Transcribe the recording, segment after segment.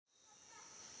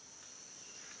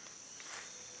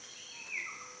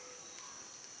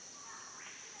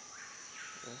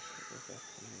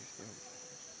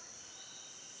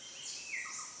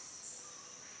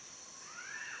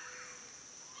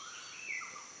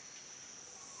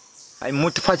É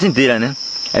muito fazendeira, né?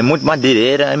 É muito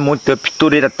madeireira, é muito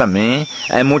pistoleira também,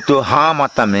 é muito rama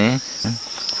também.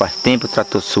 Faz tempo o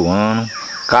trator suando,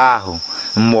 carro,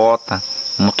 moto,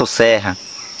 motosserra.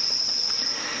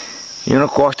 Eu não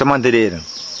gosto madeireira.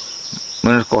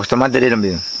 Eu não gosto madeireira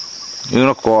mesmo. Eu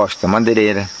não gosto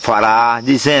madeireira. Fará,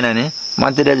 dizendo, né?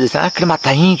 Madeireira dizendo, queria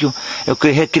matar índio, eu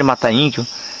queria matar índio,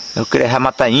 eu queria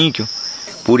matar índio.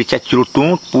 Por isso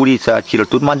atira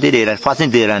tudo madeireira,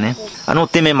 fazendeira, né? Não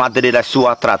tem mais madeireira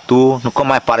suar trator, nunca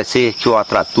mais parecer suar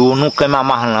trator, nunca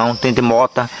mais não, tem de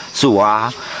moto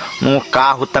suar, no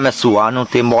carro também suar, não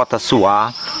tem moto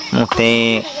suar, não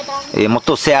tem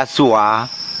motosserra suar,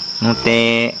 não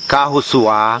tem carro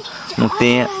suar, não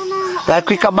tem. Daí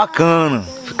fica bacana,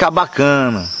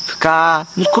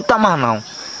 não escuta mais não.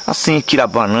 Assim, tira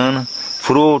banana,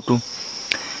 fruto,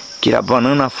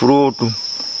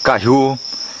 caju.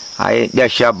 Aí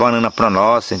deixar a banana para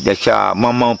nós, deixar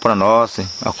mamão para nós,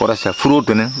 agora é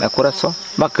fruta, né? Agora é só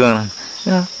bacana.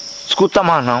 Escuta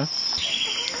mais não.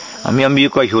 A minha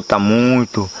amiga ajuda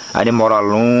muito, aí ele mora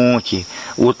longe,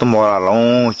 outro mora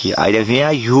longe, aí ele vem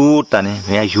ajuda, né?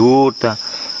 Vem ajuda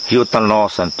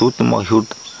nossa, tudo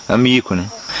ajuda, amigo, né?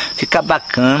 Fica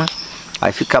bacana,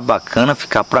 aí fica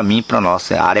para mim, para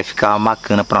nós, a área fica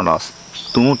bacana para nós.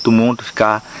 Todo mundo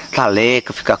ficar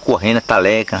taleca, ficar correndo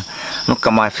taleca,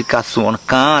 nunca mais ficar suando,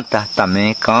 canta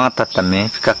também,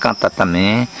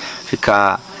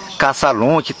 fica caçar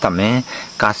longe também,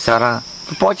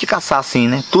 pode caçar assim,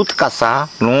 né? Tudo caçar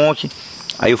longe.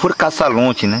 Aí eu fui caçar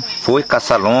longe, né?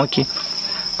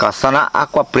 Caçar na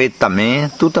água preta também,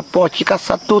 tudo pode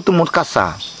caçar, todo mundo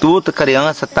caçar, tudo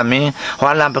criança também,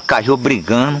 olha lá caju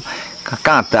brigando,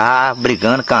 cantar,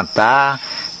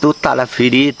 tu tá lá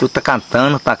ferido, tu tá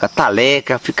cantando, tá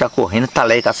taleca, fica correndo,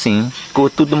 taleca assim,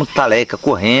 todo mundo taleca,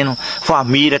 correndo,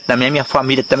 família também, minha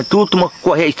família também, todo mundo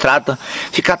correr a estrada,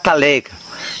 fica taleca,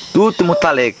 todo mundo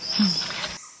taleca.